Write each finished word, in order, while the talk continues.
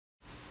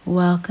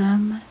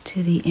Welcome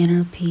to the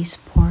Inner Peace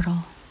Portal.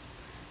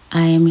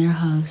 I am your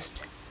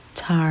host,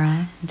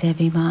 Tara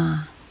Devi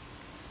Ma.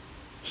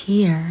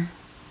 Here,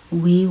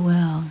 we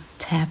will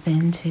tap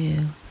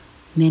into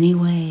many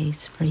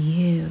ways for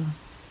you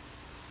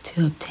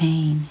to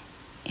obtain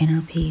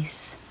inner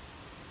peace.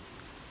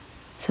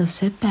 So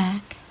sit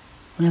back,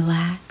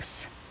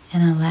 relax,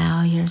 and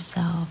allow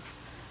yourself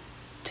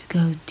to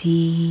go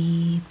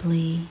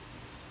deeply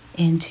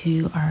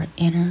into our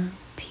inner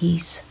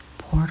peace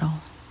portal.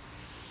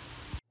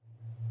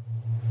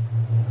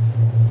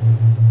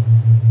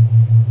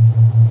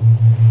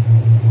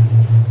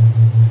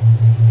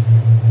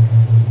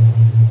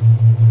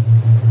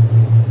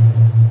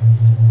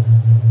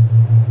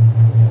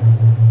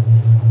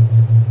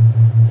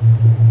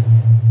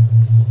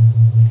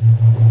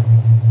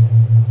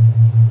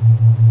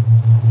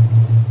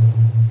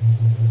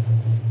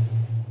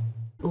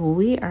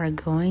 We are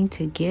going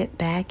to get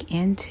back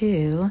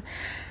into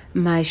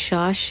my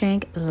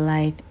Shawshank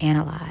Life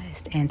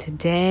Analyzed. And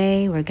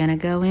today we're going to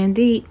go in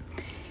deep.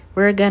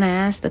 We're going to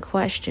ask the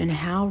question,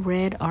 how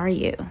red are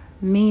you?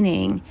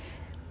 Meaning,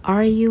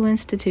 are you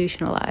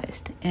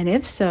institutionalized? And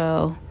if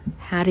so,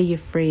 how do you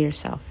free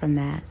yourself from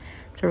that?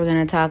 So we're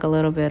going to talk a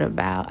little bit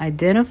about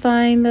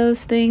identifying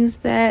those things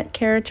that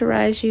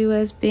characterize you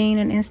as being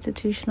an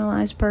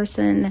institutionalized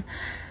person,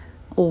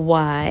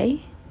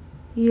 why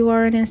you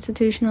are an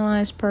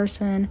institutionalized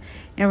person,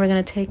 and we're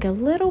going to take a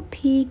little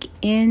peek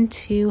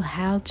into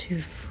how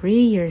to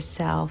free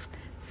yourself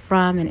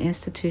from an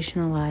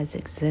institutionalized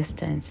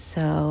existence.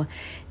 So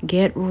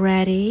get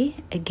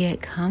ready,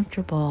 get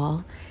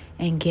comfortable,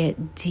 and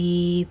get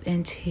deep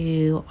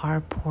into our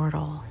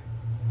portal.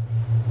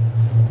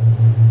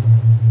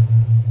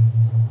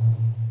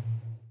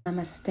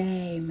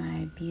 Namaste,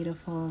 my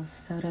beautiful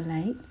soda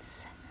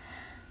lights.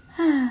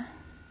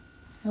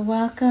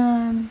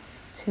 Welcome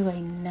to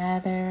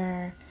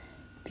another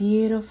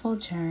beautiful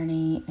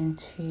journey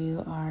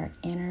into our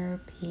inner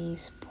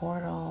peace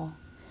portal.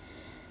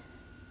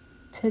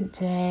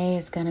 Today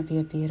is going to be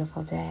a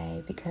beautiful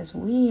day because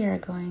we are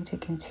going to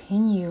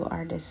continue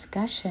our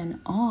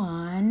discussion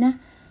on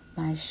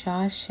my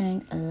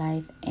Shawshank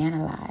Life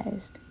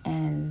Analyzed.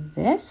 And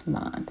this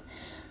month,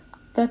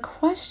 the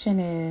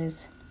question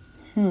is,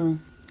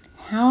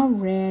 how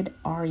red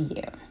are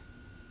you?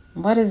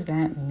 What does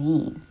that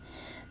mean?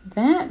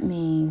 That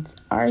means,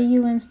 are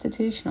you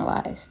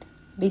institutionalized?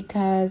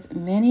 Because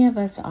many of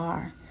us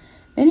are.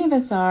 Many of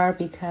us are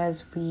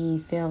because we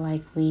feel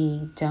like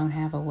we don't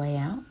have a way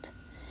out.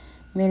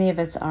 Many of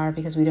us are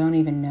because we don't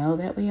even know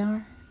that we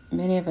are.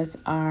 Many of us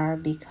are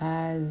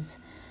because,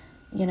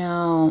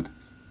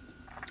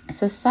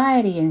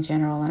 society in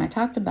general, and I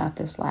talked about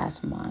this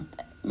last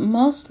month,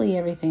 mostly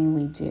everything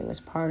we do is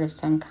part of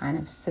some kind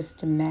of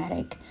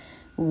systematic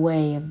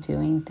way of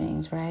doing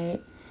things, right?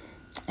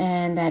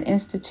 And that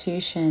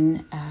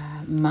institution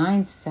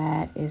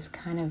mindset is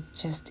kind of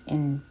just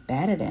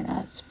embedded in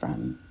us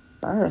from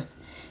birth,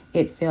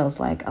 it feels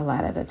like a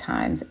lot of the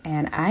times.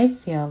 And I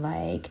feel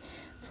like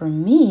for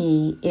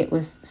me, it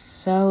was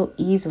so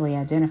easily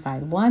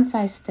identified. Once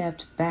I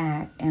stepped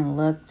back and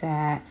looked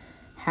at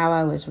how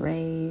I was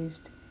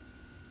raised,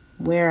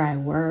 where I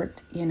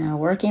worked,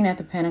 working at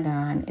the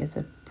Pentagon is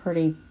a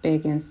pretty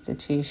big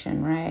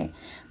institution, right?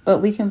 But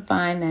we can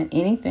find that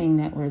anything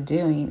that we're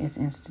doing is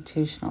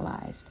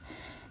institutionalized.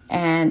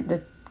 And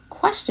the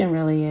question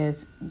really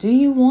is, do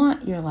you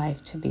want your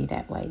life to be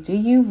that way? Do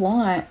you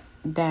want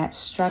that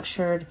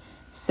structured,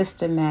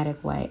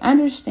 systematic way?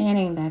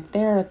 Understanding that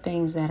there are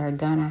things that are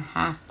gonna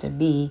have to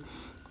be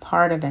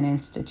part of an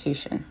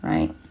institution,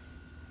 right?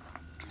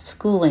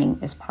 Schooling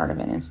is part of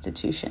an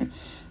institution.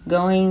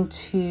 Going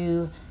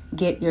to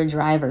get your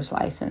driver's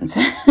license.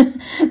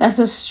 That's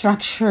a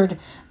structured,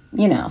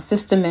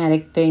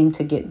 systematic thing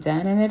to get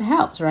done, and it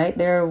helps, right?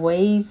 There are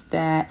ways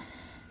that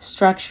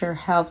structure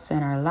helps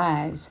in our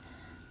lives.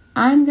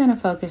 I'm going to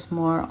focus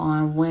more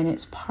on when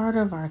it's part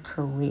of our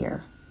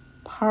career,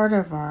 part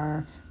of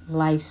our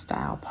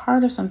lifestyle,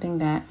 part of something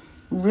that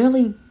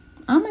really,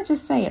 I'm going to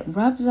just say it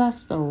rubs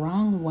us the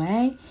wrong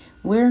way.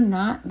 We're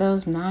not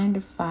those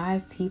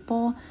 9-to-5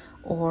 people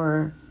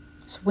or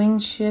swing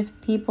shift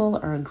people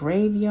or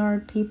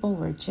graveyard people.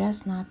 We're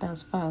just not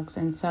those folks.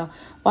 And so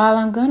while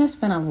I'm going to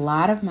spend a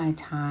lot of my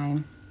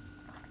time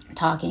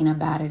talking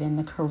about it in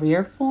the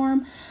career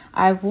form,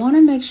 I want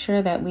to make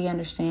sure that we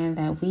understand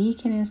that we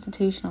can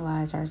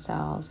institutionalize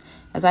ourselves,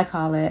 as I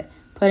call it,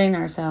 putting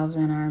ourselves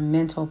in our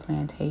mental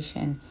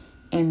plantation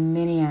in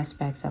many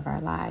aspects of our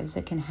lives.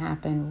 It can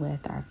happen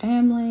with our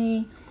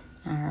family,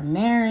 our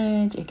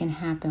marriage. It can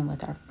happen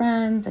with our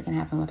friends. It can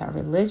happen with our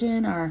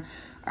religion, our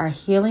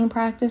healing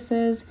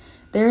practices.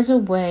 There's a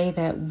way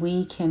that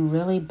we can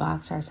really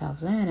box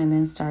ourselves in and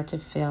then start to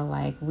feel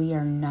like we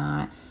are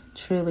not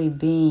truly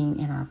being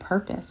in our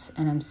purpose.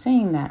 And I'm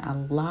seeing that a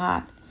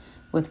lot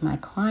with my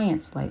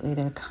clients lately.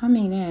 They're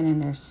coming in and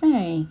they're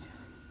saying,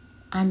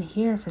 I'm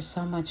here for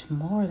so much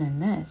more than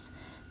this.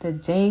 The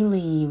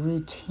daily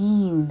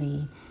routine,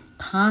 the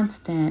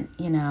constant,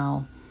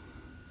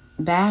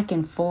 back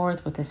and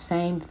forth with the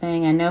same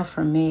thing. I know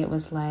for me it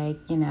was like,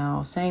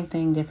 same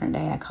thing, different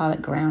day. I call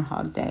it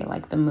Groundhog Day,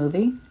 like the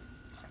movie.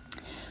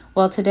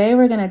 Well, today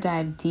we're going to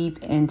dive deep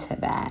into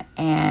that.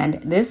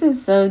 And this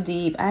is so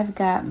deep. I've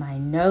got my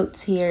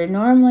notes here.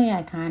 Normally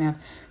I kind of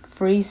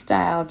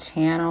freestyle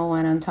channel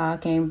when I'm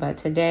talking, but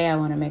today I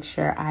want to make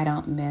sure I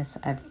don't miss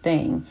a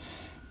thing.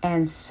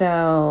 And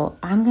so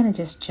I'm going to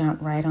just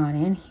jump right on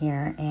in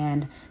here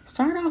and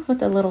start off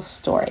with a little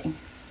story.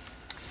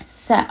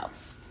 So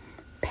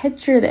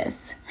picture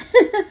this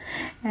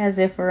as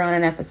if we're on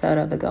an episode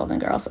of The Golden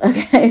Girls.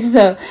 Okay,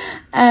 so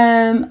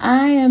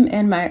I am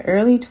in my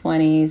early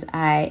 20s.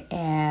 I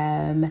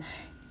am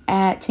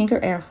at Tinker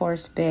Air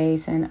Force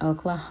Base in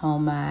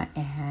Oklahoma,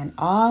 and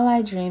all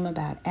I dream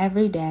about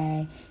every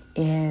day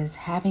is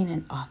having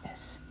an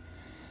office.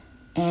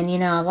 And,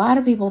 a lot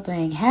of people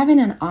think having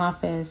an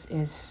office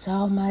is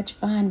so much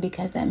fun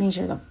because that means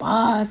you're the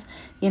boss,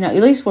 at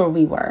least where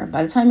we were.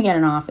 By the time you got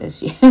an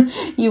office,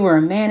 you were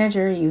a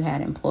manager, you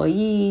had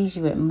employees,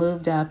 you had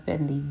moved up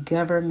in the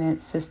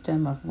government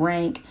system of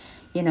rank,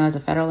 as a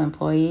federal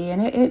employee.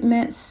 And it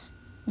meant,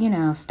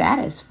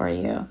 status for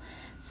you.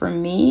 For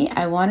me,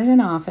 I wanted an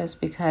office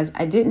because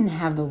I didn't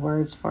have the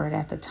words for it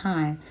at the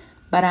time,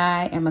 but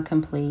I am a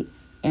complete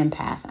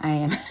empath.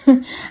 I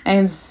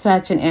am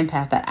such an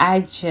empath that I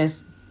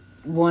just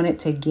wanted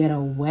to get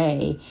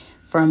away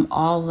from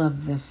all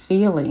of the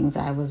feelings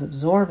I was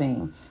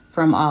absorbing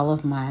from all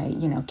of my,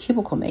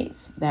 cubicle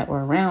mates that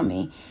were around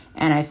me.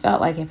 And I felt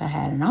like if I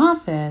had an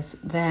office,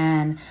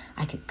 then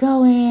I could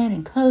go in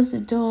and close the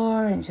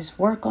door and just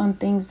work on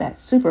things that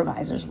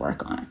supervisors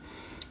work on.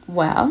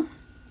 Well,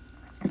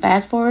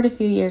 fast forward a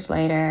few years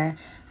later,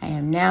 I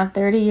am now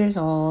 30 years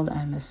old.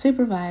 I'm a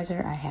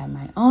supervisor. I have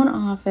my own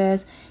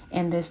office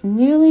in this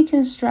newly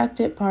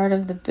constructed part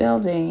of the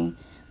building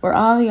where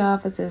all the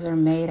offices are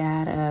made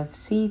out of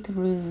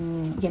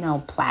see-through,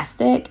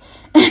 plastic.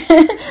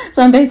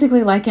 So I'm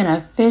basically like in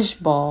a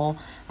fishbowl.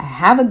 I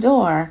have a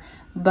door,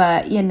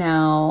 but,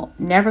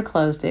 never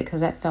closed it because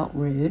that felt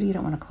rude. You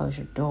don't want to close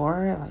your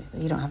door.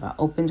 Like, you don't have an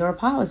open door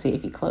policy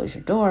if you close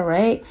your door,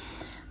 right?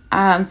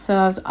 So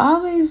I was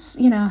always,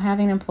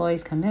 having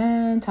employees come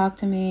in, talk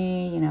to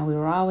me. We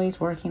were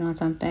always working on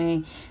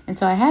something. And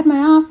so I had my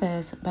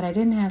office, but I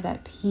didn't have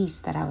that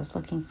peace that I was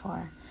looking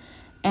for.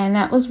 And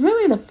that was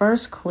really the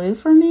first clue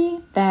for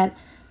me that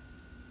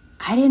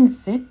I didn't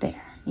fit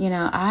there.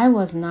 I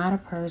was not a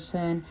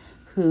person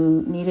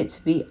who needed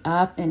to be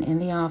up and in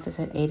the office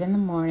at 8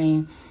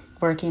 a.m,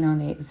 working on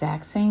the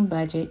exact same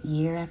budget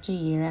year after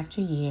year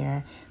after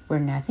year, where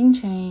nothing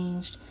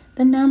changed.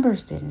 The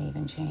numbers didn't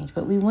even change,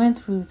 but we went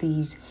through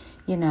these,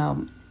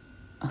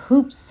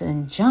 hoops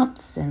and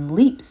jumps and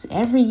leaps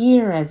every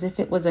year as if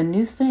it was a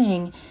new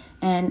thing.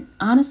 And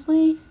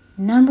honestly,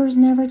 numbers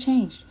never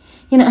changed,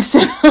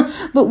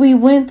 but we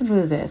went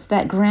through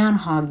that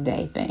Groundhog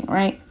Day thing,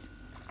 right?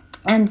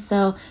 And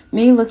so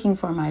me looking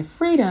for my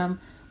freedom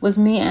was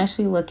me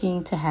actually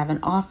looking to have an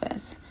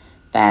office.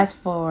 Fast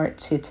forward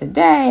to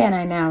today, and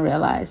I now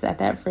realize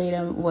that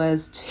freedom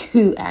was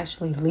to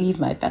actually leave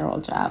my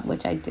federal job,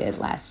 which I did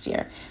last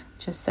year,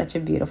 which was such a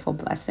beautiful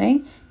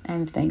blessing.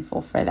 I'm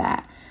thankful for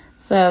that.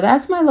 So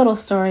that's my little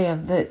story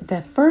of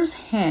the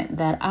first hint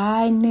that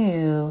I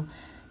knew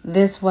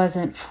this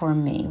wasn't for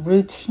me.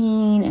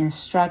 Routine and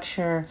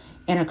structure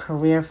in a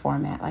career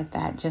format like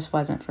that just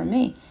wasn't for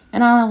me.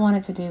 And all I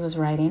wanted to do was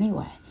write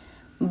anyway.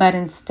 But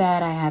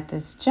instead, I had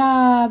this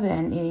job,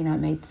 and it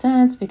made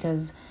sense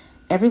because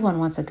everyone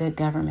wants a good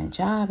government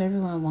job.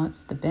 Everyone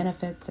wants the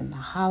benefits and the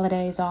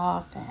holidays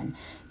off and,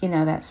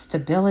 that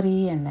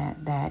stability and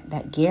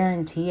that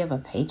guarantee of a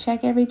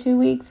paycheck every 2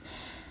 weeks.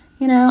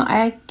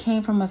 I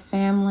came from a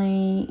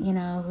family,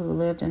 who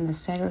lived in the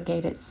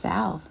segregated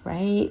South,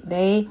 right?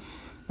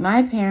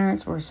 My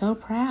parents were so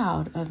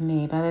proud of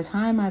me. By the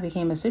time I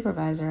became a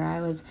supervisor, I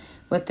was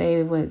what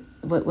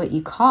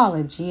you call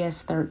a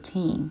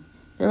GS-13.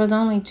 There was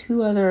only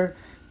 2 other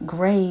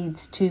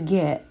grades to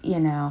get,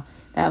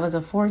 That was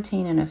a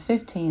 14 and a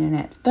 15. And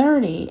at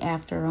 30,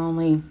 after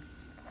only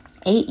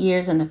 8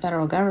 years in the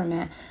federal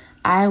government,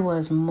 I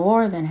was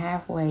more than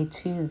halfway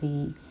to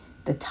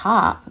the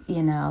top,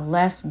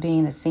 less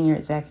being a senior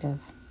executive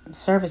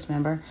service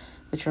member,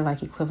 which are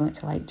like equivalent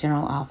to like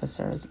general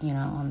officers,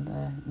 on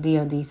the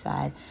DOD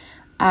side.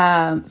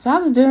 So I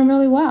was doing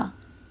really well.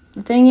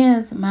 The thing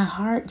is, my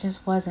heart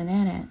just wasn't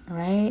in it,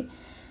 right?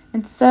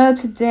 And so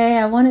today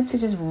I wanted to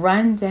just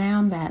run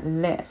down that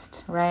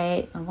list,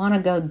 right? I want to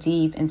go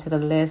deep into the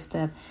list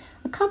of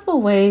a couple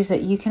of ways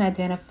that you can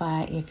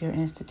identify if you're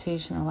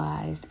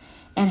institutionalized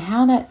and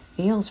how that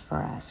feels for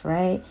us,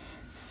 right?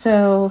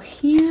 So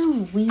here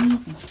we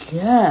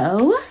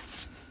go.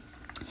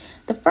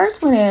 The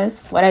first one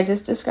is what I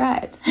just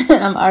described.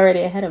 I'm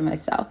already ahead of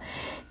myself.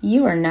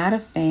 You are not a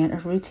fan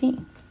of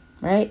routine,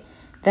 right?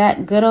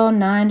 That good old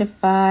 9 to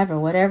 5 or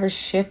whatever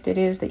shift it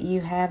is that you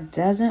have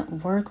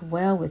doesn't work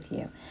well with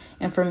you.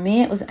 And for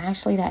me, it was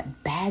actually that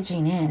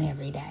badging in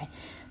every day.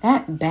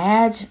 That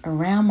badge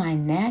around my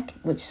neck,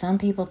 which some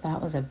people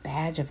thought was a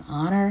badge of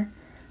honor,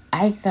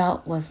 I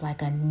felt was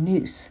like a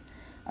noose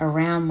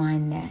around my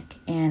neck,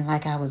 and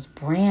like I was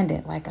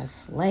branded like a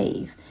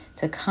slave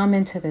to come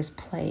into this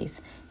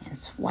place and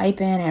swipe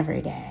in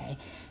every day.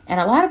 And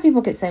a lot of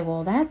people could say,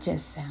 well, that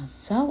just sounds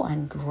so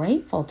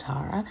ungrateful,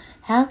 Tara.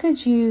 How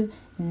could you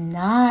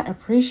not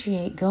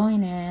appreciate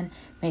going in,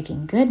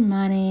 making good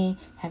money,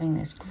 having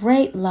this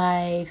great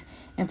life?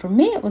 And for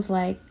me, it was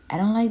like, I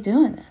don't like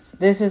doing this.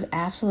 This is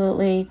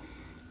absolutely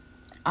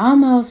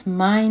almost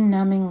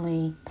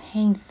mind-numbingly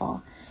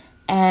painful.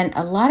 And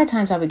a lot of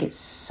times I would get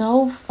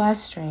so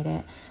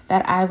frustrated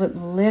that I would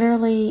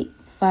literally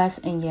fuss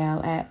and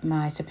yell at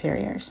my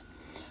superiors.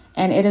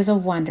 And it is a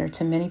wonder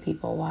to many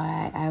people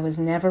why I was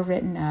never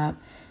written up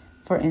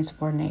for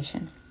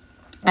insubordination.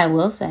 I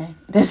will say,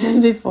 this is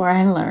before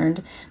I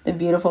learned the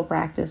beautiful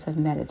practice of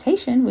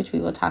meditation, which we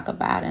will talk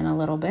about in a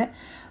little bit.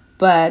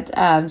 But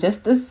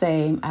just the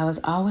same, I was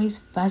always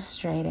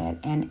frustrated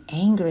and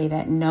angry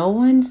that no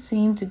one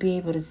seemed to be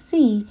able to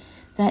see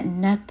that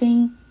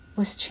nothing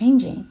was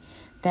changing,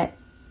 that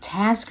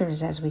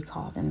taskers, as we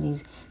call them,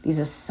 these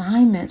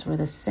assignments were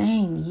the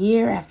same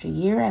year after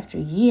year after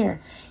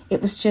year.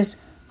 It was just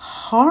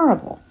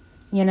horrible,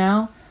 you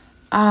know.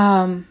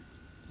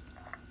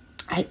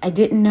 I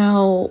didn't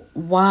know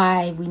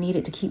why we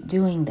needed to keep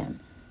doing them.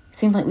 It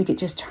seemed like we could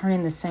just turn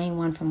in the same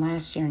one from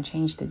last year and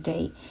change the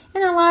date.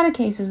 In a lot of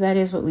cases, that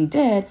is what we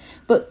did,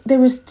 but there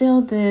was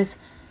still this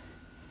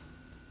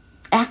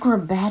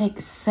acrobatic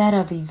set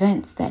of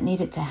events that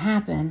needed to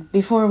happen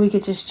before we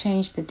could just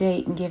change the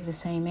date and give the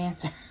same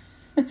answer.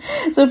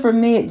 So for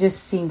me, it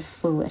just seemed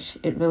foolish.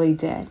 It really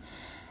did.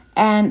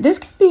 And this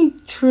can be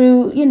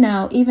true, you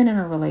know, even in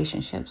a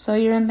relationship. So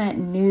you're in that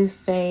new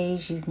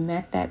phase. You've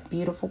met that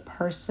beautiful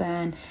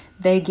person.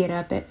 They get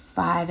up at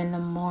 5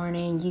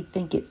 a.m. You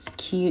think it's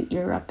cute.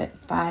 You're up at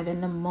 5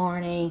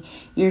 a.m.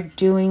 You're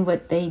doing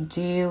what they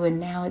do. And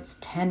now it's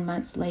 10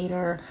 months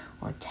later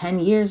or 10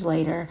 years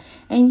later.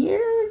 And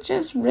you're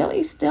just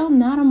really still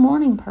not a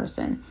morning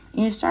person.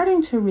 And you're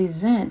starting to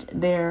resent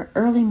their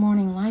early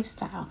morning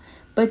lifestyle.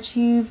 But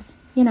you've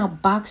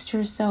boxed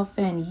yourself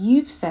in.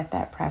 You've set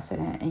that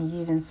precedent and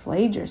you've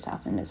enslaved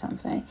yourself into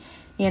something.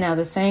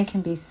 The same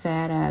can be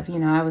said of,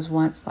 I was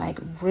once like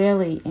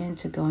really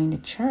into going to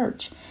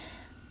church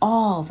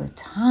all the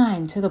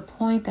time to the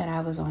point that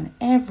I was on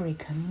every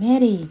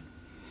committee.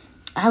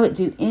 I would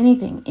do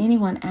anything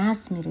anyone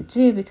asked me to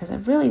do because I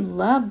really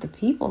loved the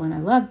people and I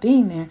loved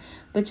being there.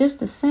 But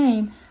just the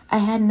same, I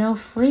had no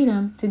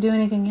freedom to do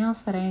anything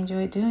else that I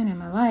enjoyed doing in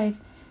my life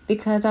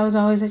because I was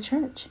always at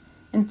church.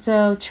 And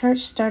so church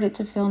started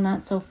to feel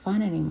not so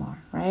fun anymore,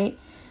 right?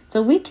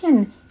 So we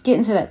can get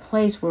into that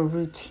place where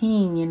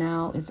routine,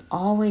 is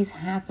always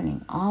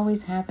happening,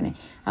 always happening.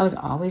 I was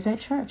always at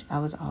church. I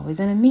was always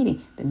in a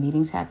meeting. The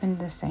meetings happened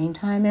the same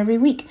time every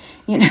week,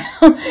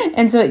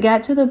 And so it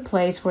got to the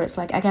place where it's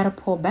like, I got to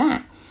pull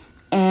back.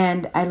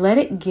 And I let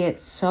it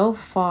get so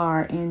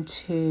far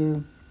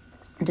into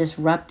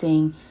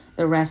disrupting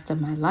the rest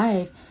of my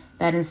life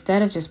that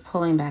instead of just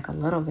pulling back a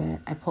little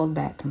bit, I pulled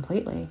back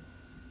completely.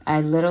 I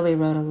literally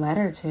wrote a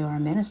letter to our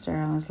minister.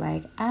 I was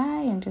like,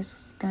 I am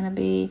just going to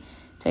be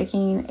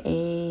taking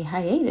a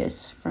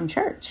hiatus from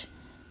church.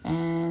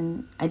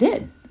 And I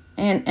did.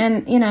 And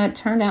it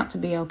turned out to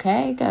be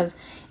okay because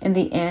in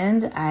the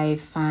end, I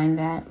find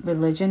that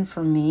religion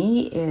for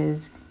me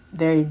is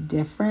very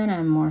different.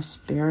 I'm more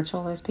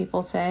spiritual, as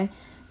people say,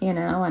 and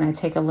I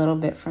take a little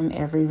bit from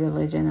every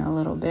religion, a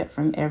little bit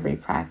from every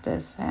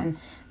practice. And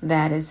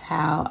that is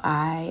how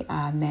I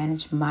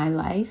manage my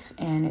life.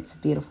 And it's a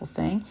beautiful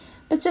thing.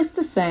 But just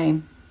the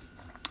same,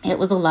 it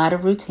was a lot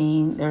of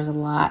routine. There was a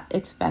lot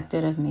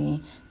expected of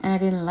me, and I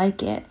didn't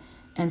like it.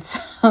 And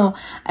so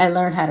I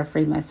learned how to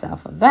free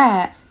myself of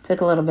that.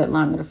 Took a little bit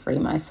longer to free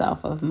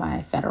myself of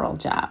my federal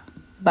job.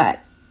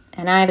 But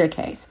in either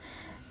case,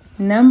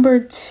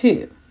 number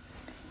 2,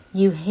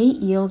 you hate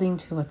yielding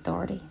to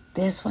authority.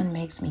 This one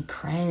makes me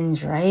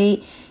cringe,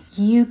 right?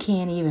 You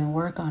can't even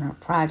work on a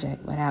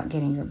project without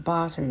getting your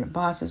boss or your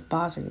boss's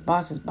boss or your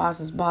boss's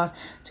boss's boss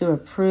to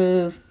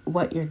approve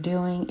what you're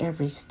doing,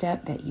 every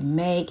step that you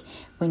make.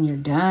 When you're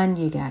done,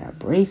 you got to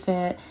brief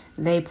it.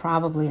 They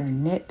probably are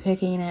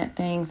nitpicking at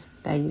things.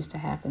 That used to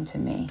happen to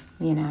me.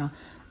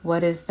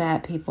 What is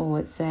that people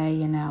would say,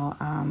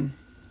 the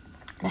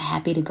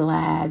happy to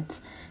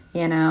glads.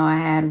 I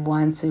had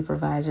one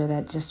supervisor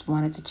that just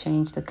wanted to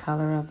change the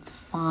color of the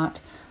font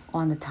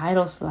on the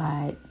title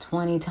slide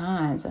 20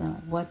 times. And I'm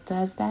like, what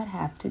does that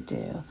have to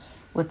do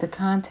with the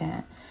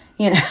content?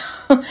 And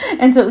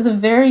so it was a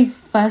very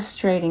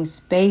frustrating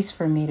space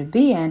for me to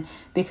be in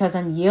because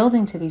I'm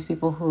yielding to these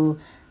people who,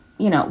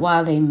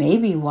 while they may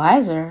be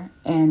wiser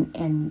and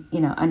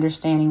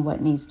understanding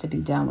what needs to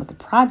be done with the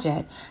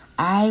project,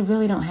 I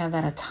really don't have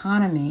that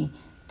autonomy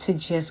to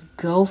just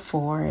go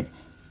for it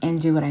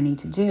and do what I need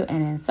to do.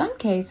 And in some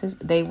cases,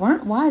 they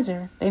weren't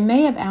wiser. They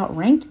may have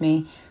outranked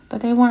me,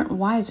 but they weren't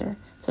wiser.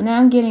 So now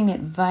I'm getting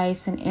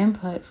advice and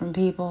input from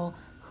people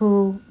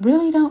who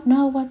really don't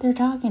know what they're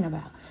talking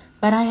about.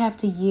 But I have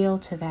to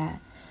yield to that.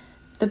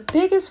 The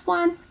biggest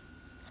one,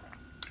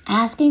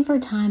 asking for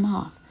time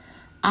off.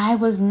 I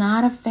was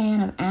not a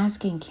fan of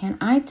asking, can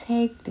I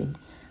take the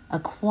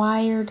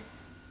acquired,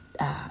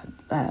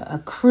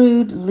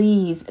 accrued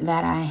leave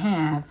that I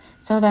have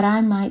so that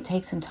I might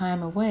take some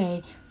time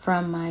away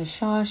from my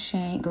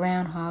Shawshank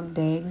Groundhog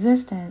Day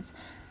existence?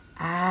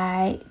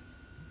 I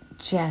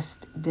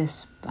just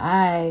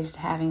despised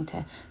having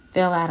to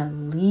fill out a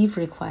leave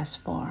request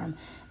form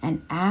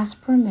and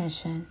ask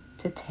permission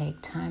to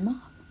take time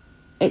off.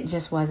 It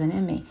just wasn't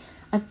in me.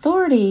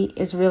 Authority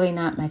is really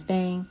not my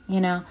thing,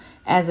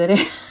 as it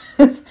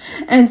is.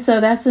 And so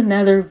that's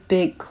another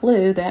big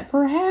clue that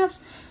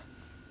perhaps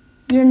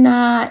you're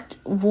not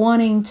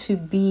wanting to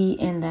be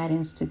in that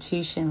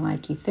institution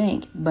like you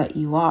think, but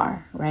you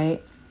are,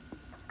 right?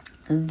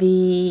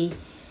 The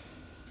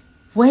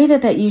way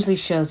that usually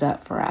shows up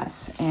for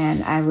us,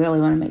 and I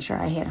really want to make sure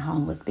I hit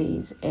home with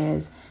these,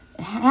 is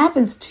it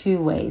happens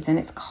two ways, and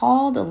it's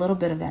called a little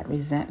bit of that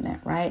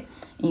resentment, right?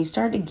 And you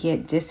start to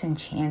get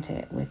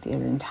disenchanted with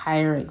your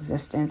entire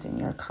existence and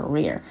your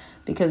career,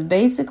 because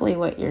basically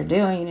what you're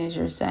doing is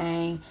you're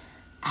saying,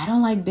 I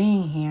don't like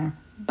being here,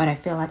 but I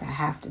feel like I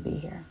have to be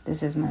here.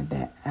 This is my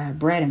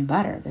bread and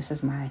butter. This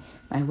is my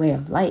way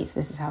of life.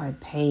 This is how I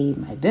pay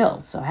my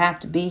bills, so I have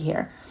to be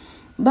here.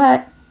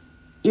 But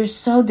you're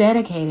so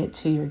dedicated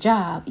to your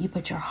job, you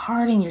put your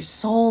heart and your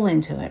soul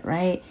into it,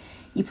 right?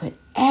 You put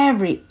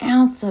every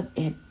ounce of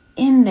it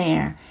in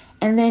there,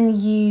 and then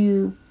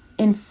you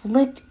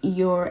inflict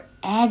your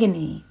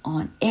agony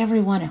on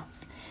everyone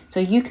else. So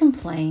you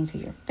complain to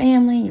your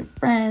family, your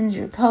friends,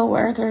 your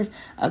coworkers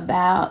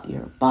about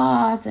your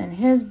boss and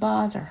his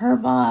boss or her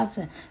boss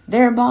and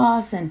their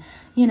boss, and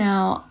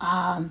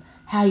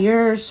how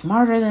you're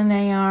smarter than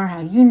they are, how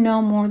you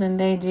know more than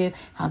they do,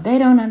 how they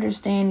don't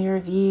understand your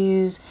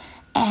views.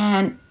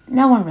 And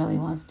no one really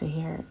wants to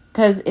hear it,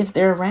 because if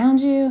they're around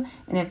you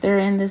and if they're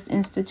in this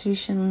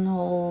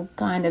institutional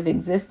kind of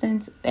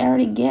existence, they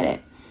already get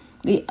it.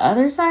 The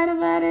other side of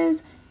that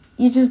is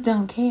you just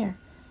don't care.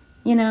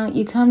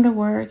 You come to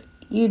work,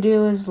 you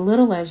do as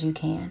little as you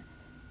can.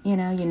 You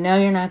know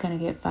you're not going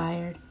to get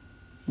fired.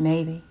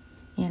 Maybe,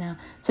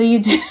 So you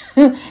do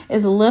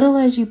as little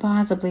as you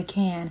possibly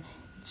can,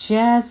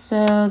 just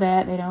so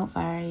that they don't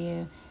fire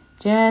you,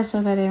 just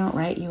so that they don't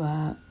write you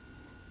up.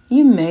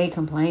 You may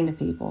complain to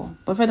people,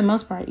 but for the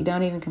most part, you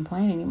don't even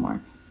complain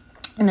anymore.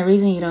 And the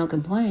reason you don't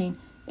complain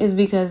is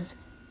because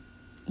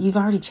you've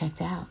already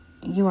checked out.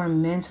 You are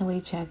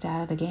mentally checked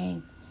out of the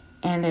game.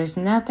 And there's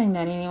nothing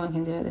that anyone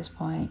can do at this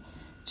point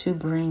to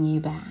bring you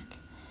back.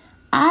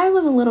 I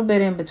was a little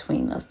bit in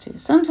between those two.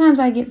 Sometimes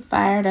I get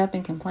fired up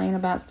and complain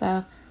about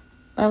stuff,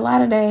 but a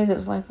lot of days it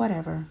was like,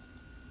 whatever.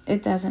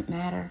 It doesn't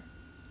matter.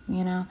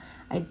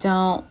 I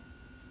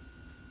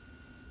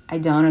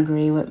don't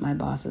agree with my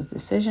boss's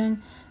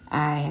decision.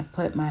 I have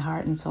put my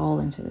heart and soul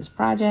into this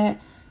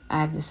project.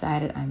 I've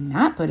decided I'm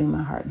not putting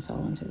my heart and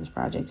soul into this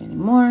project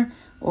anymore,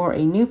 or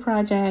a new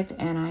project,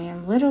 and I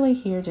am literally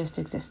here just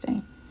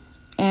existing.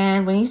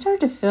 And when you start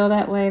to feel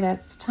that way,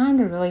 that's time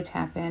to really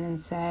tap in and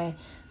say,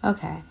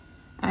 okay,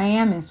 I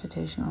am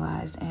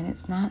institutionalized and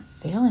it's not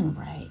feeling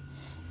right.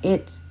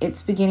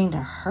 It's beginning to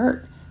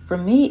hurt. For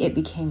me, it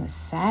became a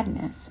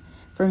sadness.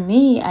 For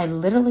me, I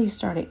literally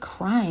started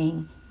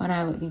crying when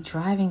I would be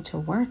driving to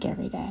work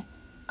every day.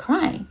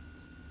 Crying.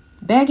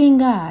 Begging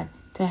God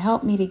to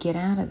help me to get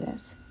out of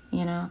this,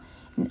 and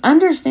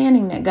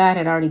understanding that God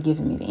had already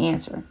given me the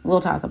answer. We'll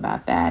talk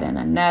about that in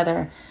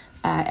another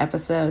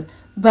episode.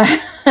 But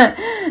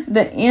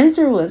the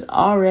answer was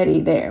already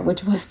there,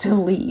 which was to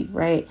leave,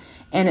 right?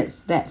 And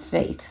it's that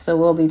faith. So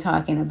we'll be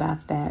talking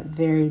about that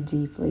very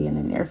deeply in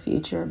the near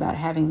future, about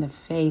having the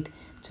faith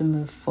to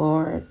move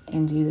forward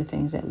and do the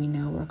things that we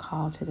know we're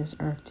called to this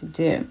earth to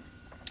do.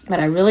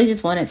 But I really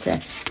just wanted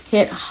to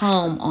hit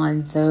home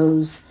on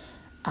those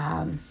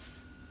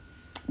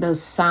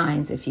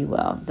signs, if you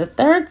will. The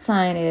third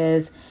sign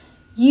is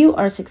you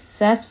are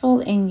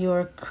successful in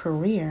your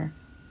career,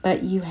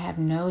 but you have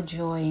no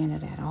joy in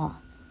it at all.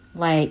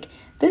 Like,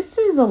 this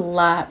is a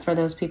lot for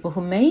those people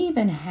who may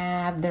even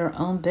have their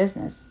own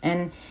business.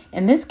 And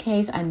in this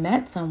case, I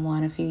met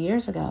someone a few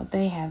years ago.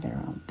 They have their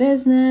own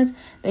business.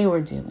 They were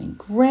doing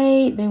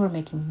great. They were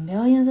making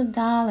millions of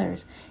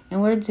dollars.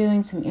 And we're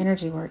doing some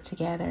energy work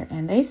together.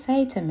 And they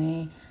say to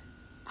me,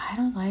 I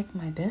don't like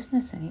my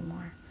business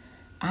anymore.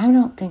 I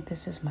don't think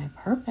this is my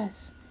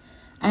purpose.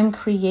 I'm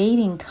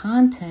creating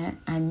content.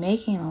 I'm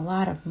making a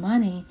lot of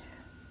money.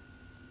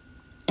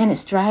 And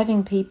it's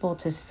driving people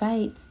to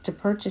sites to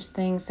purchase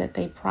things that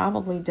they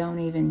probably don't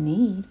even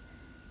need.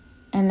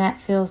 And that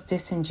feels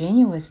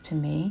disingenuous to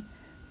me.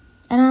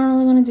 And I don't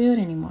really want to do it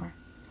anymore.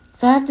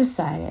 So I've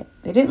decided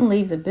they didn't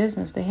leave the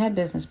business. They had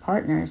business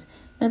partners.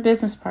 Their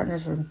business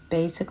partners were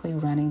basically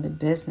running the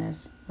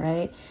business,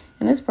 right?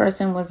 And this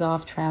person was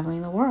off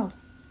traveling the world.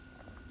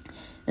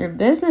 Their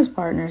business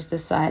partners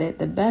decided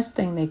the best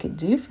thing they could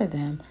do for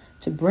them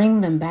to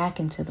bring them back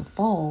into the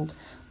fold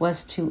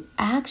was to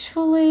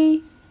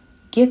actually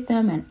get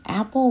them an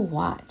Apple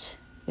Watch.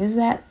 Is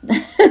that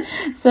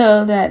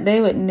so that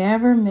they would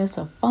never miss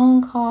a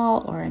phone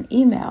call or an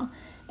email?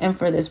 And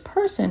for this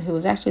person who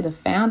was actually the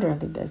founder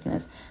of the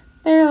business,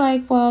 they're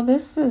like, well,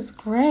 this is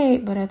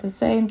great, but at the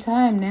same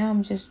time, now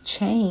I'm just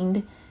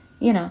chained,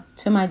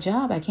 to my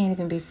job. I can't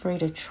even be free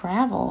to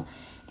travel.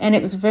 And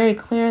it was very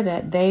clear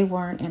that they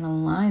weren't in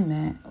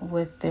alignment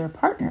with their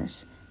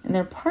partners. And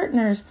their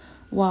partners,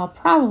 while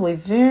probably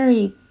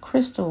very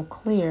crystal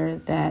clear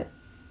that,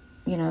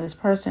 this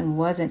person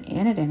wasn't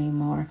in it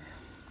anymore,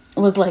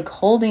 was like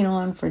holding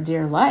on for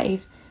dear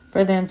life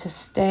for them to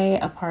stay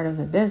a part of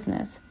the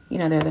business.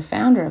 They're the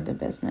founder of the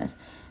business.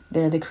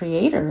 They're the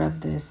creator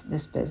of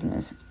this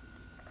business.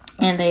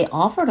 And they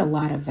offered a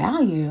lot of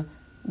value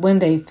when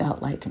they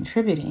felt like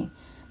contributing.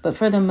 But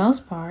for the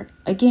most part,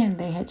 again,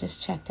 they had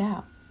just checked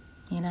out.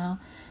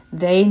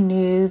 They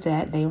knew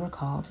that they were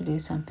called to do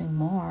something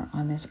more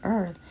on this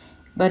earth.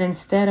 But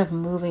instead of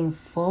moving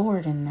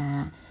forward in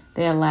that,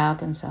 they allowed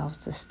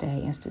themselves to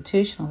stay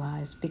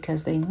institutionalized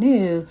because they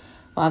knew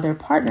while their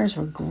partners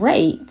were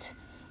great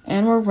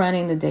and were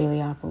running the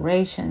daily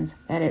operations,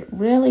 that it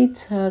really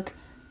took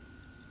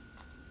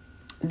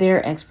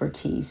their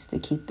expertise to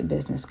keep the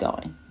business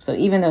going. So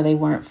even though they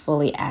weren't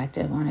fully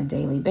active on a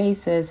daily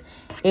basis,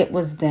 it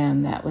was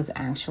them that was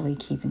actually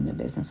keeping the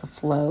business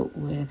afloat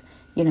with,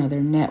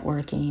 their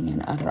networking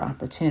and other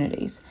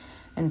opportunities.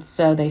 And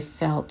so they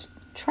felt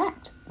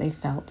trapped. They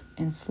felt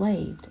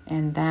enslaved.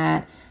 And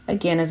that,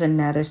 again, is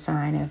another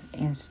sign of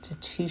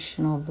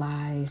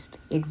institutionalized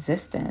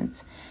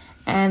existence.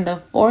 And the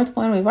fourth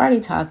one, we've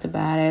already talked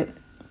about it.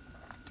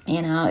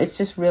 It's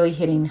just really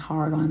hitting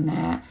hard on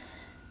that.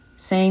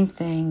 Same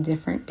thing,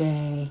 different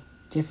day,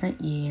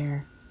 different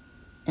year,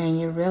 and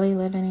you're really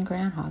living in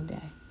Groundhog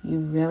Day. You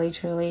really,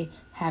 truly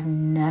have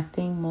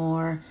nothing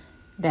more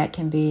that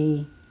can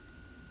be,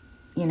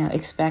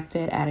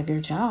 expected out of your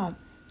job.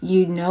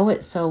 You know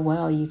it so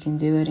well you can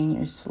do it in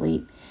your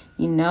sleep.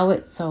 You know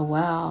it so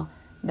well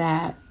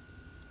that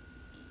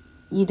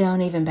you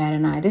don't even bat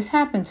an eye. This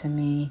happened to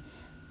me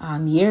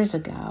years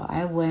ago.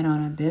 I went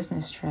on a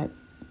business trip,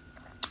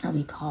 or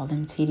we call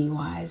them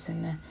TDYs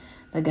in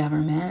the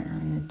government or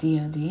in the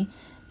DOD,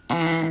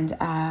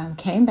 and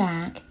came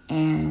back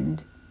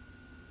and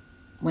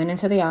went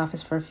into the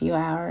office for a few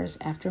hours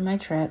after my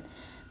trip.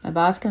 My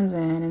boss comes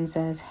in and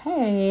says,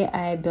 hey,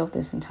 I built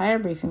this entire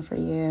briefing for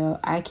you.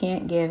 I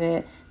can't give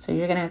it, so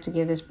you're going to have to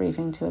give this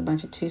briefing to a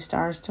bunch of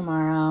 2-stars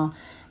tomorrow.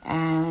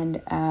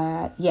 And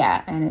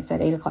and it's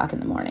at 8 o'clock in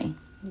the morning.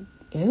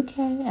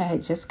 Okay, I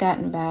had just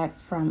gotten back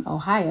from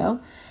Ohio.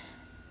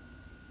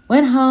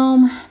 Went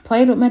home,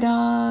 played with my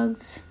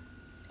dogs,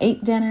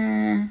 ate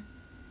dinner,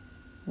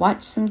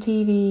 watched some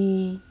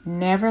TV,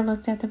 never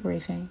looked at the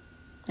briefing.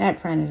 I had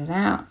printed it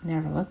out,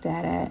 never looked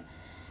at it.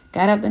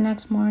 Got up the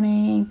next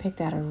morning,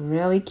 picked out a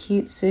really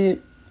cute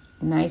suit,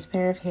 nice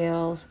pair of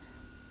heels,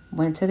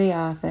 went to the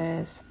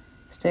office,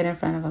 stood in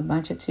front of a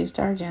bunch of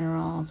 2-star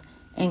generals,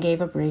 and gave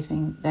a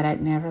briefing that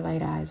I'd never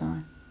laid eyes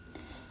on.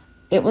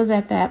 It was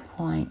at that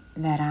point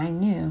that I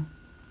knew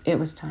it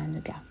was time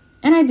to go.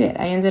 And I did.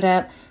 I ended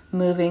up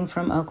moving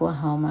from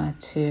Oklahoma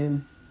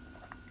to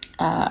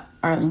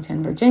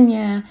Arlington,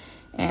 Virginia,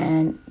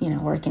 and,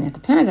 working at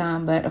the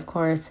Pentagon. But of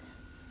course,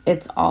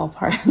 it's all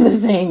part of the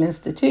same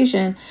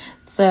institution.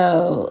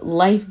 So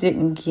life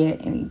didn't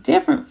get any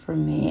different for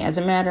me. As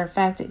a matter of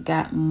fact, it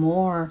got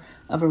more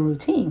of a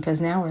routine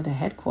because now we're the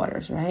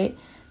headquarters, right?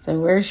 So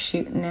we're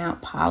shooting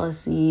out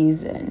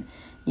policies and,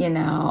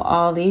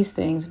 all these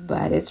things,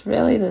 but it's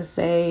really the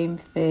same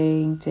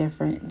thing,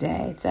 different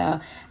day. So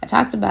I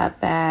talked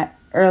about that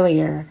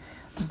earlier,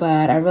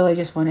 but I really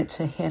just wanted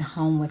to hit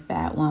home with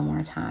that one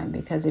more time,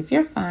 because if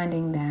you're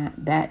finding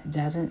that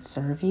doesn't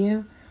serve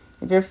you,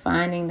 if you're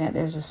finding that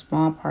there's a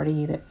small part of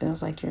you that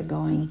feels like you're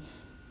going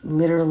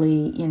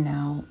literally,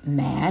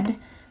 mad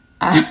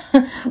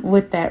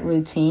with that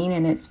routine,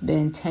 and it's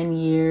been 10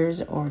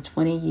 years or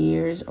 20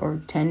 years or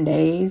 10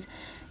 days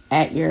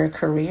at your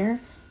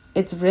career,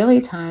 it's really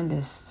time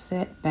to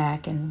sit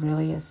back and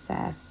really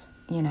assess,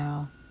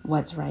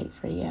 what's right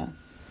for you.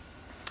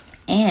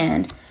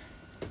 And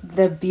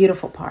the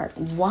beautiful part,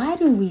 why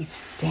do we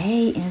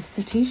stay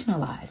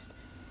institutionalized?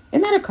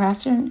 Isn't that a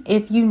question?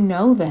 If you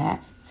know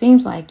that,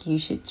 seems like you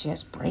should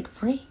just break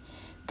free.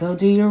 Go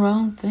do your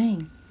own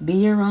thing. Be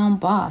your own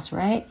boss,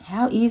 right?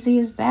 How easy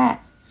is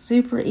that?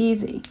 Super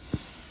easy.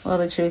 Well,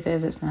 the truth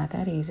is it's not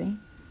that easy.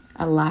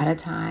 A lot of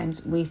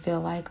times we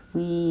feel like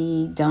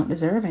we don't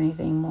deserve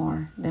anything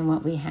more than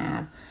what we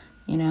have,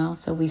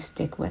 so we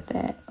stick with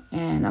it.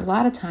 And a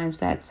lot of times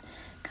that's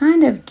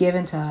kind of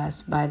given to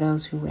us by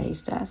those who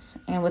raised us.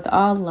 And with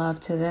all love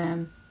to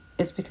them,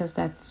 it's because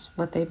that's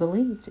what they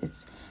believed.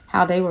 It's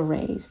how they were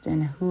raised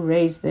and who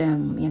raised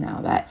them,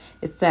 that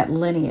it's that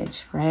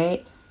lineage,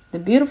 right? The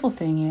beautiful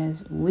thing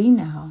is we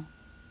know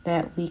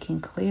that we can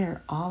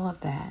clear all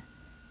of that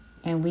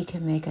and we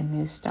can make a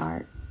new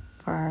start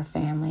for our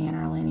family and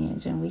our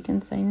lineage. And we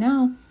can say,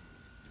 no,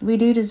 we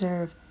do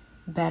deserve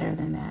better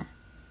than that.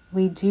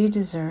 We do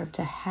deserve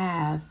to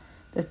have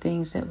the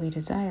things that we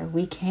desire.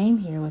 We came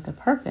here with a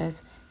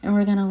purpose and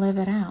we're going to live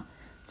it out.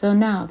 So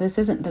no, this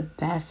isn't the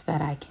best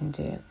that I can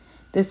do.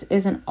 This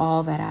isn't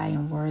all that I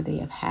am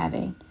worthy of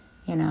having,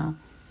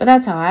 But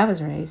that's how I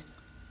was raised.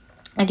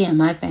 Again,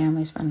 my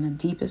family's from the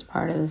deepest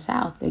part of the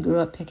South. They grew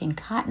up picking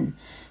cotton.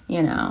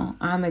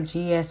 I'm a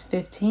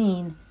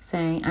GS-15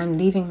 saying I'm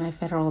leaving my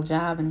federal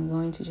job and I'm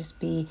going to just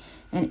be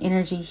an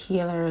energy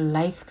healer,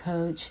 life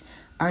coach,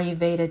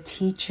 Ayurveda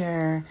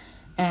teacher.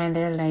 And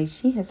they're like,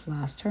 she has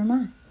lost her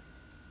mind.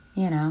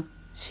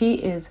 She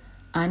is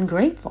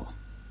ungrateful.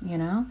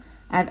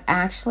 I've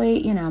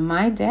actually,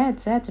 my dad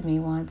said to me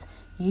once,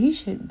 you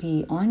should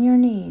be on your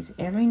knees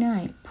every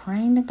night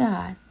praying to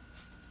God,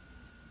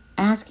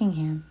 asking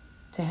him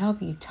to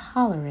help you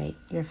tolerate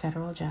your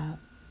federal job.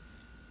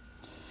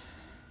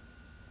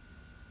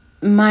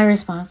 My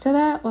response to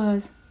that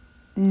was,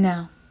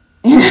 no.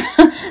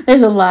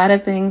 There's a lot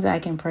of things I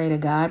can pray to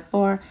God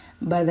for,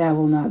 but that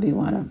will not be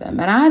one of them.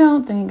 And I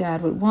don't think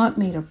God would want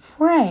me to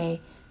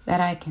pray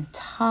that I can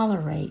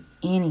tolerate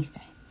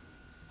anything.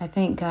 I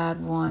think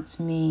God wants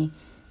me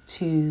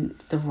to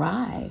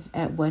thrive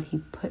at what he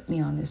put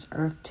me on this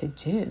earth to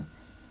do.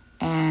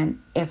 And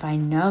if I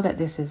know that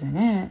this isn't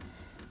it,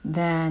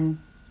 then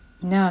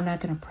no, I'm not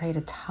going to pray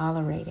to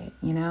tolerate it.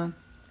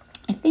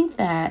 I think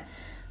that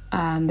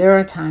there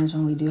are times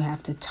when we do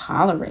have to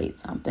tolerate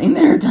something.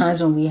 There are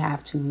times when we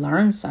have to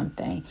learn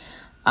something.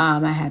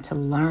 I had to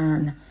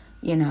learn,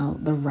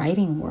 the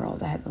writing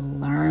world. I had to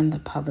learn the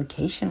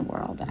publication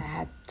world. I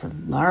had to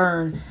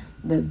learn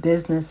the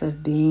business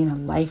of being a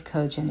life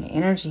coach and an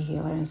energy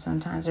healer. And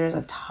sometimes there's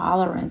a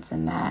tolerance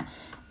in that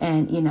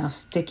and,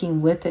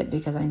 sticking with it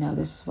because I know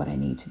this is what I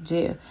need to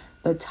do.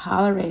 But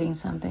tolerating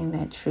something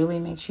that truly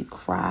makes you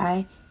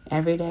cry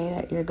every day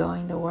that you're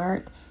going to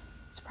work,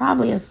 it's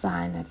probably a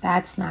sign that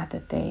that's not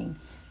the thing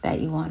that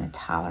you want to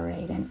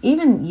tolerate. And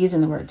even using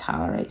the word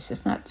tolerate is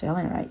just not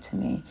feeling right to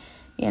me.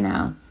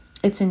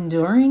 It's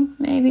enduring,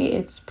 maybe.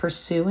 It's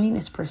pursuing,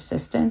 it's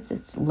persistence,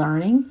 it's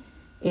learning.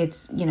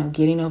 It's,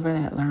 getting over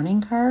that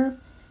learning curve,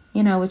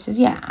 which is,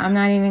 I'm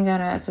not even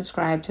going to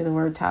subscribe to the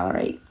word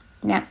tolerate.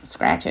 Yeah,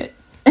 scratch it.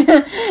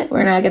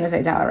 We're not going to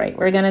say tolerate.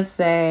 We're going to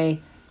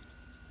say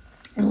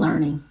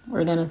learning.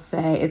 We're going to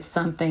say it's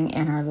something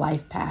in our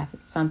life path.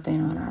 It's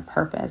something on our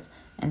purpose.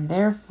 And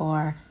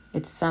therefore,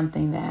 it's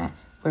something that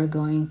we're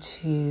going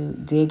to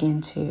dig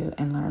into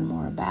and learn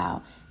more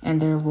about.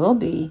 And there will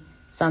be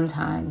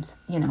sometimes,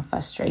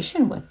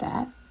 frustration with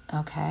that.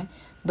 Okay.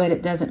 But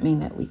it doesn't mean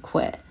that we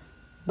quit.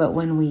 But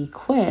when we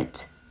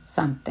quit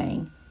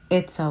something,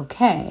 it's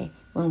okay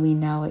when we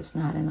know it's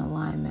not in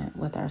alignment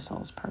with our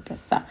soul's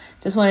purpose. So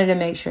just wanted to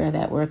make sure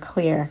that we're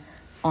clear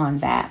on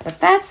that. But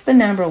that's the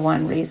number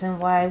one reason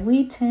why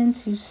we tend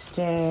to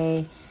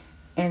stay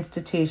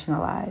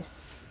institutionalized.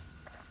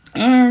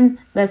 And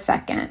the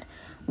second,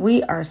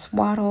 we are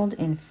swaddled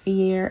in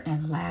fear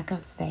and lack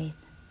of faith.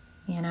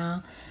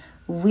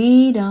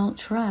 We don't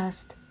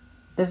trust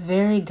the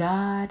very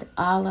God,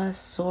 Allah,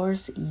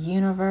 source,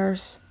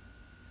 universe.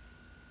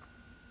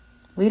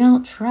 We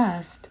don't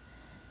trust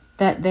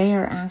that they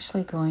are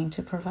actually going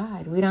to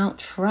provide. We don't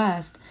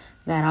trust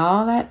that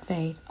all that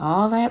faith,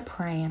 all that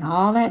praying,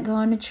 all that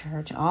going to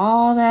church,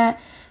 all that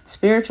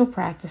spiritual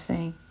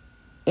practicing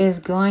is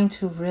going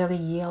to really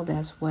yield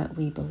us what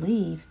we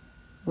believe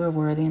we're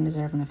worthy and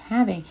deserving of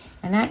having.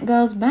 And that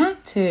goes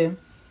back to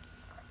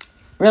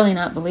really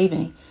not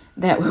believing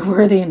that we're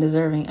worthy and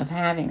deserving of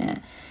having it.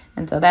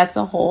 And so that's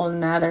a whole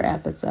nother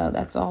episode.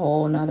 That's a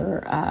whole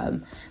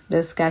nother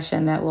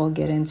discussion that we'll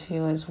get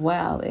into as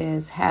well,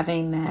 is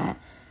having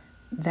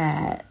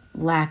that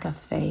lack of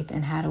faith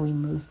and how do we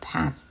move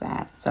past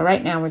that. So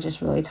right now we're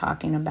just really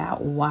talking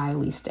about why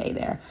we stay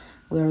there.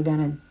 We're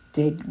going to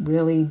dig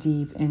really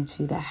deep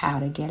into the how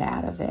to get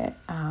out of it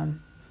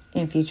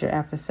in future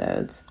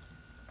episodes.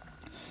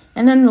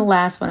 And then the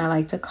last one, I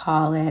like to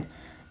call it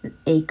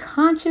a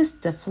conscious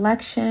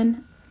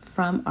deflection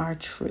from our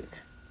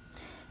truth.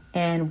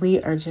 And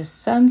we are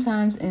just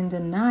sometimes in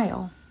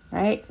denial,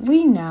 right?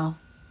 We know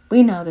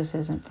this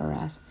isn't for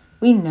us.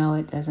 We know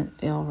it doesn't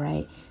feel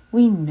right.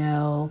 We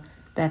know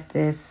that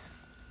this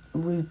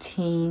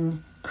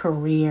routine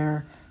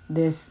career,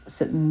 this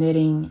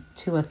submitting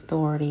to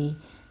authority,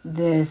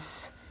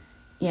 this,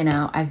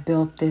 I've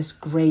built this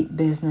great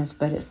business,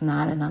 but it's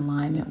not in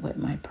alignment with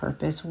my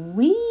purpose.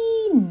 We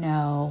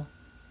know,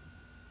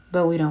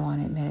 but we don't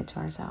want to admit it to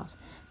ourselves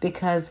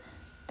because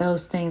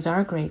those things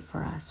are great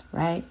for us,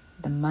 right?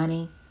 The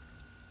money,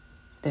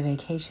 the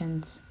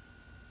vacations,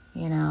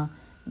 the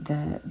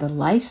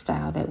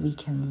lifestyle that we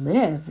can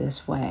live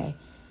this way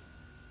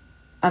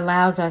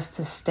allows us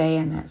to stay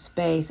in that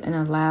space and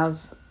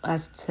allows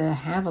us to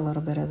have a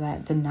little bit of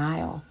that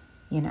denial,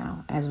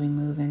 as we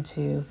move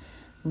into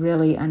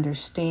really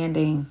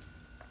understanding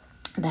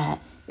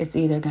that it's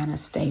either going to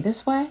stay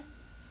this way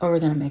or we're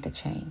going to make a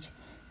change.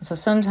 And so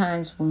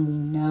sometimes when we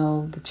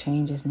know the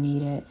change is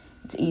needed,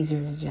 it's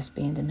easier to just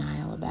be in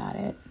denial about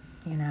it,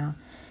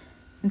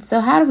 And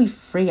so how do we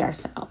free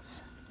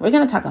ourselves? We're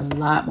going to talk a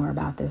lot more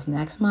about this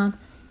next month.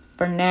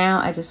 For now,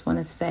 I just want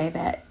to say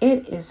that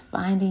it is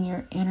finding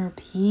your inner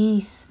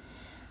peace.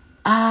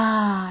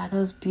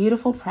 Those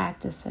beautiful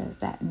practices,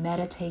 that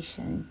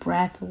meditation,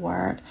 breath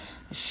work,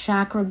 the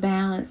chakra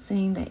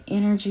balancing, the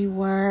energy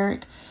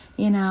work,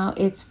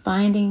 It's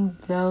finding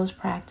those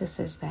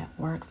practices that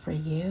work for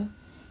you.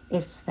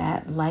 It's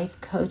that life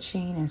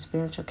coaching and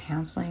spiritual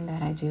counseling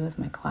that I do with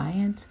my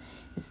clients.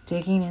 It's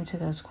digging into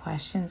those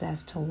questions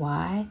as to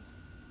why.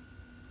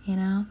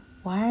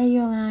 Why are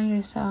you allowing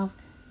yourself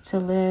to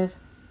live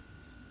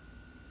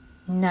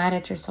not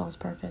at your soul's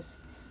purpose?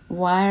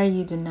 Why are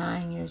you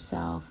denying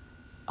yourself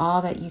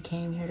all that you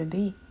came here to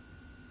be?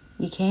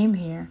 You came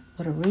here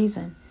with a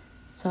reason.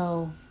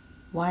 So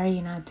why are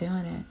you not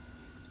doing it?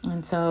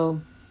 And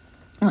so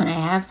when I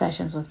have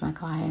sessions with my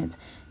clients,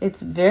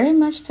 it's very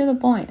much to the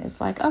point. It's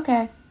like,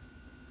 okay,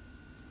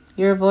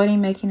 you're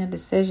avoiding making a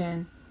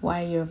decision.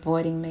 Why are you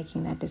avoiding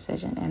making that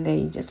decision? And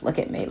they just look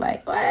at me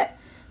like, what?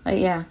 Like,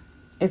 yeah,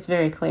 it's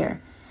very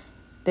clear.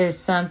 There's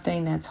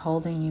something that's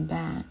holding you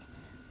back.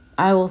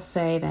 I will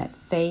say that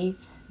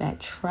faith, that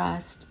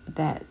trust,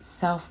 that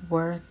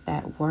self-worth,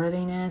 that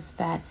worthiness,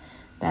 that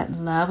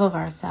love of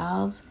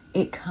ourselves,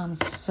 it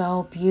comes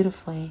so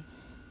beautifully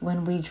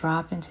when we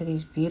drop into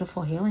these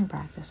beautiful healing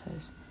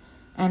practices.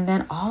 And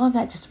then all of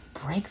that just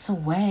breaks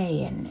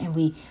away and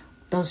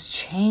those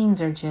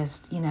chains are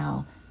just,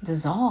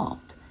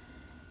 dissolved.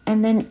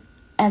 And then,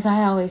 as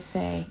I always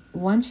say,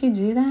 once you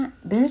do that,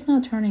 there's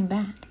no turning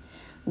back.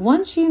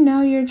 Once you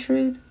know your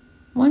truth,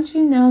 once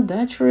you know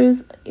the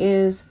truth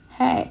is,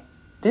 hey,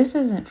 this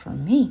isn't for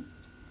me.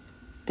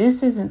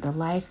 This isn't the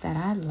life that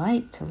I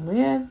like to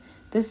live.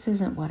 This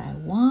isn't what I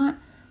want.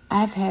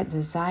 I've had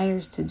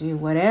desires to do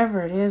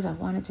whatever it is I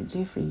wanted to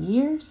do for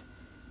years.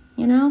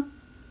 You're not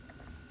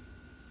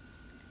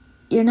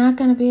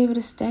going to be able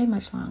to stay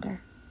much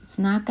longer. It's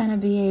not going to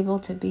be able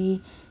to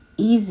be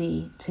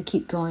easy to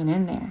keep going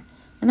in there.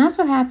 And that's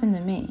what happened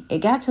to me. It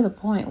got to the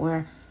point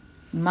where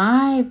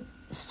my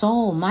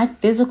soul, my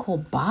physical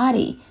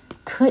body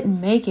couldn't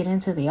make it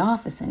into the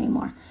office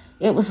anymore.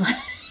 It was like,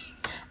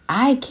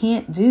 I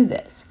can't do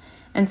this.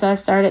 And so I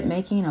started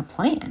making a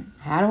plan.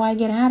 How do I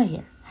get out of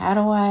here? How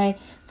do I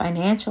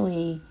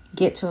financially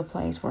get to a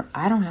place where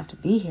I don't have to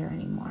be here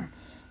anymore?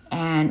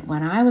 And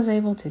when I was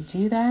able to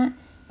do that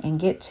and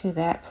get to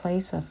that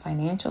place of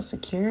financial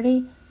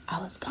security, I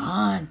was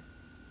gone.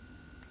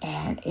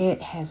 And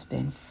it has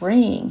been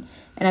freeing.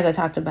 And as I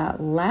talked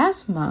about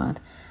last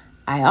month,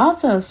 I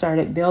also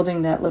started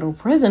building that little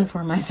prison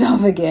for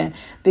myself again,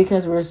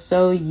 because we're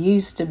so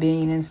used to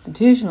being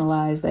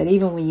institutionalized that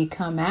even when you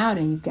come out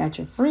and you've got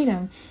your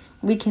freedom,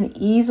 we can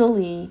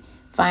easily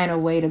find a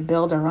way to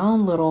build our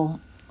own little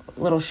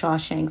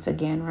Shawshanks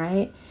again,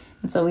 right?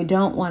 And so we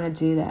don't want to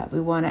do that. We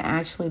want to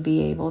actually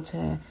be able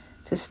to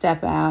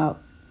step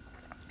out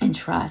and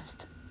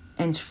trust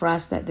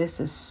that this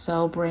is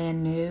so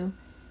brand new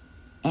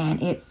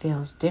and it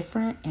feels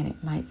different and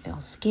it might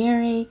feel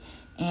scary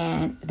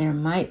and there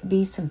might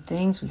be some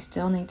things we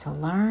still need to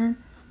learn,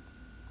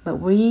 but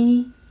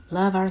we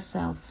love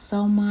ourselves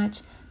so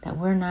much that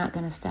we're not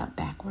going to step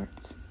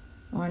backwards.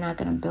 We're not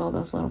going to build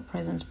those little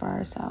prisons for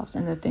ourselves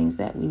and the things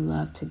that we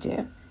love to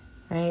do,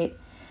 right?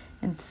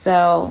 And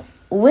so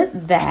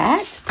with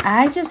that,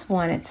 I just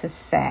wanted to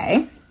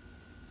say,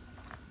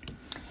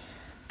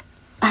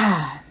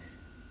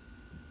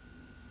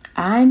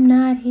 I'm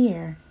not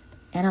here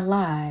and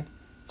alive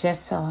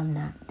just so I'm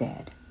not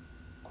dead.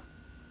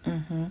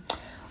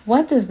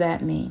 What does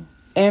that mean?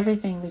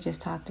 Everything we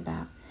just talked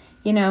about.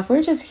 If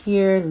we're just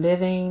here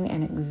living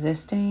and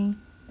existing,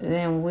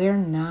 then we're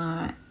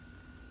not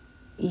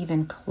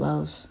even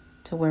close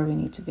to where we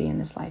need to be in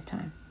this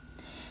lifetime.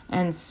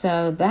 And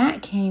so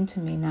that came to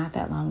me not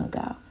that long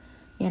ago.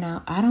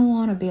 I don't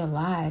want to be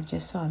alive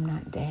just so I'm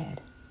not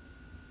dead.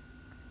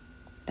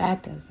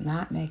 That does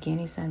not make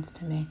any sense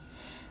to me.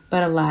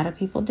 But a lot of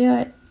people do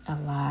it. A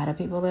lot of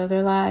people live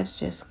their lives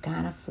just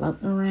kind of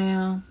floating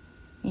around,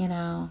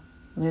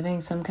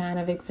 living some kind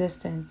of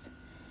existence.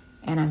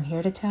 And I'm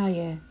here to tell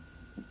you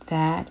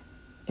that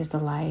is the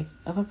life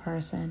of a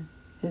person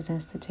who's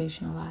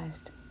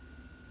institutionalized.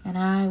 And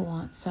I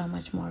want so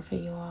much more for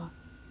you all.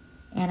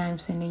 And I'm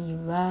sending you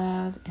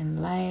love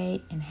and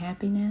light and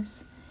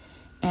happiness.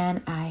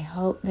 And I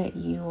hope that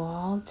you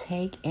all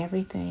take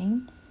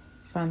everything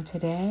from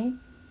today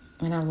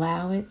and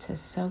allow it to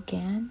soak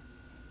in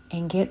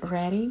and get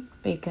ready,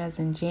 because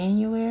in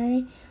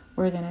January,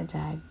 we're going to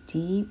dive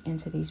deep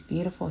into these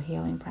beautiful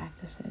healing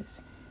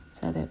practices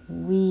so that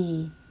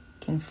we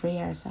can free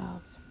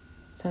ourselves,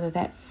 so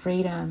that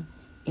freedom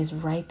is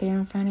right there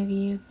in front of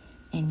you,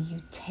 and you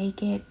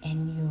take it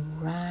and you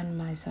run,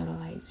 my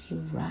sodalites,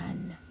 you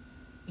run,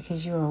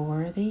 because you are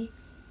worthy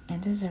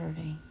and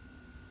deserving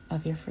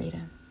of your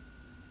freedom.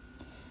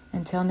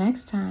 Until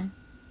next time,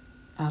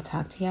 I'll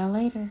talk to y'all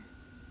later.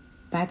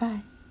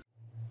 Bye-bye.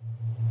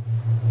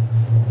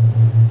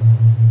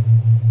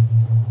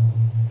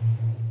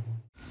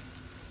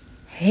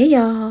 Hey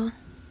y'all,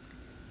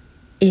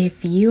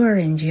 if you are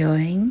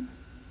enjoying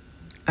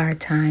our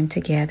time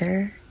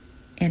together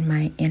in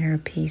my Inner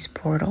Peace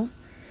portal,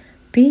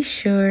 be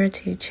sure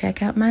to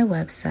check out my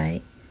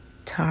website,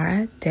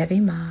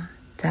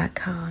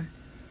 taradevima.com,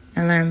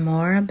 and learn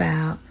more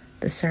about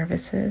the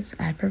services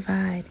I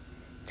provide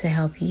to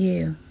help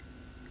you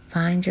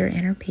find your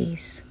inner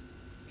peace,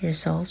 your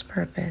soul's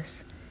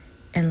purpose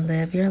and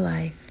live your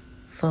life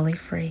fully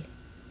free.